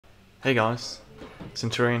Hey guys,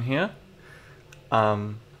 Centurion here.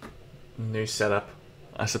 New setup,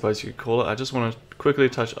 I suppose you could call it. I just want to quickly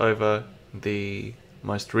touch over the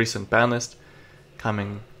most recent ban list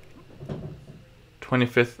coming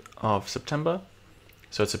 25th of September,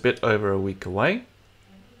 so it's a bit over a week away.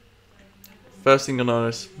 First thing you'll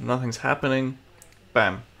notice, nothing's happening.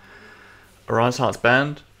 Bam. Arise Heart's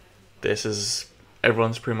banned.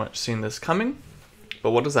 Everyone's pretty much seen this coming, but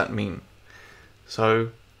what does that mean? So,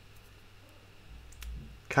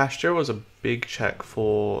 Castor was a big check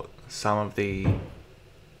for some of the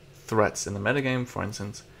threats in the metagame, for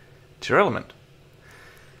instance, Tier Element.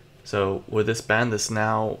 So with this ban, this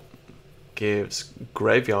now gives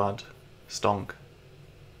Graveyard Stonk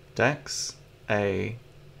decks a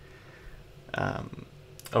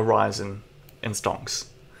rise in stonks.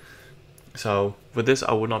 So with this,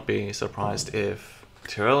 I would not be surprised if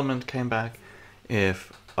Tier Element came back,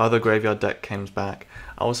 if other Graveyard deck came back.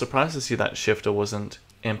 I was surprised to see that Shifter wasn't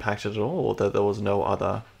impacted at all, or that there was no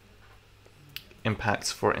other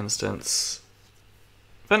impacts. For instance,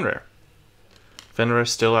 Fenrir. Fenrir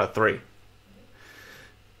is still at 3.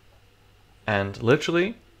 And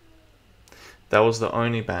literally, that was the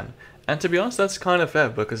only ban. And to be honest, that's kind of fair,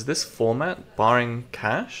 because this format, barring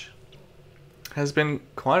Cash, has been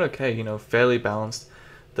quite okay, you know, fairly balanced.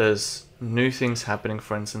 There's new things happening.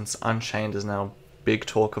 For instance, Unchained is now big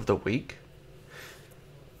talk of the week.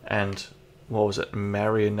 And what was it,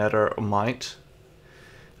 Marionetta Might.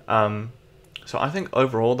 So I think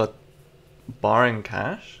overall that, barring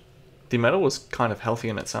Cash, the meta was kind of healthy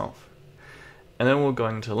in itself. And then we're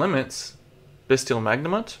going to limits. Bestial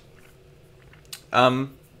Magnamut.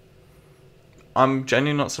 I'm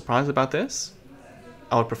genuinely not surprised about this.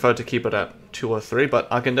 I would prefer to keep it at 2 or 3,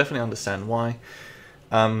 but I can definitely understand why.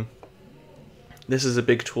 This is a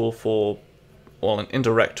big tool for, well, an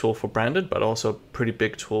indirect tool for Branded, but also a pretty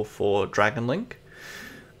big tool for Dragon Link.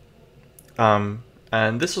 And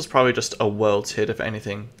this was probably just a Worlds hit, if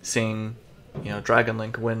anything. Seeing, you know, Dragon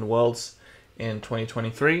Link win Worlds in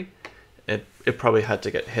 2023, it probably had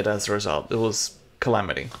to get hit as a result. It was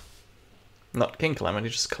Calamity. Not King Calamity,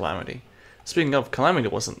 just Calamity. Speaking of, Calamity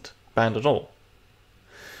wasn't banned at all.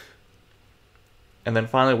 And then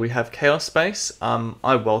finally we have Chaos Space.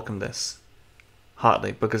 I welcome this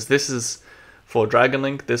heartily, because this is, for Dragon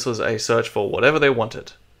Link, this was a search for whatever they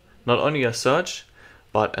wanted. Not only a search,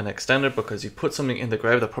 but an extender, because you put something in the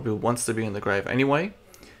grave that probably wants to be in the grave anyway.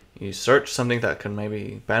 You search something that can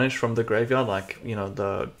maybe banish from the graveyard, like, you know,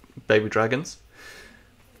 the baby dragons.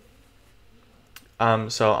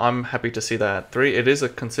 So I'm happy to see that at 3. It is a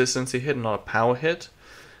consistency hit, not a power hit.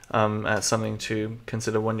 As something to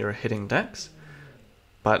consider when you're hitting decks.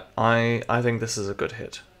 But I think this is a good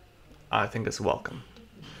hit. I think it's welcome.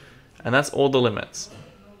 And that's all the limits.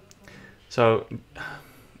 So,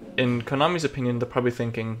 in Konami's opinion, they're probably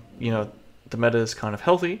thinking, you know, the meta is kind of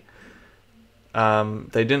healthy.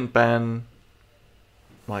 They didn't ban,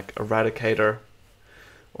 like, Eradicator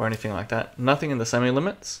or anything like that. Nothing in the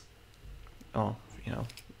semi-limits. Oh, you know,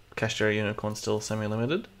 Castor Unicorn still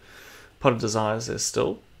semi-limited. Pot of Desires is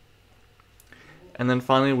still. And then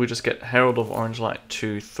finally we just get Herald of Orange Light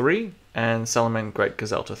to 3 and Salamand Great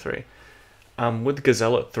Gazelle to 3. With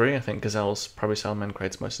Gazelle at 3, I think Gazelle's probably Salamand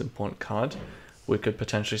Great's most important card. We could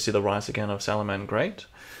potentially see the rise again of Salamand Great.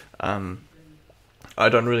 I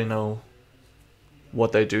don't really know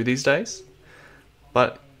what they do these days,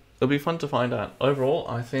 but it'll be fun to find out. Overall,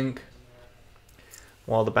 I think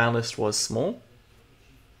while the ban list was small,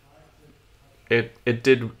 it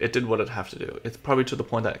did what it'd have to do. It's probably to the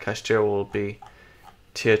point that Castor will be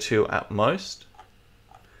tier 2 at most,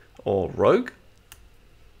 or Rogue.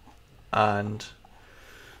 And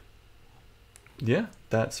yeah,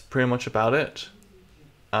 that's pretty much about it.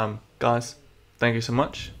 Guys, thank you so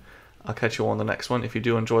much. I'll catch you all on the next one. If you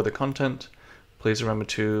do enjoy the content, please remember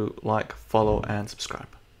to like, follow, and subscribe.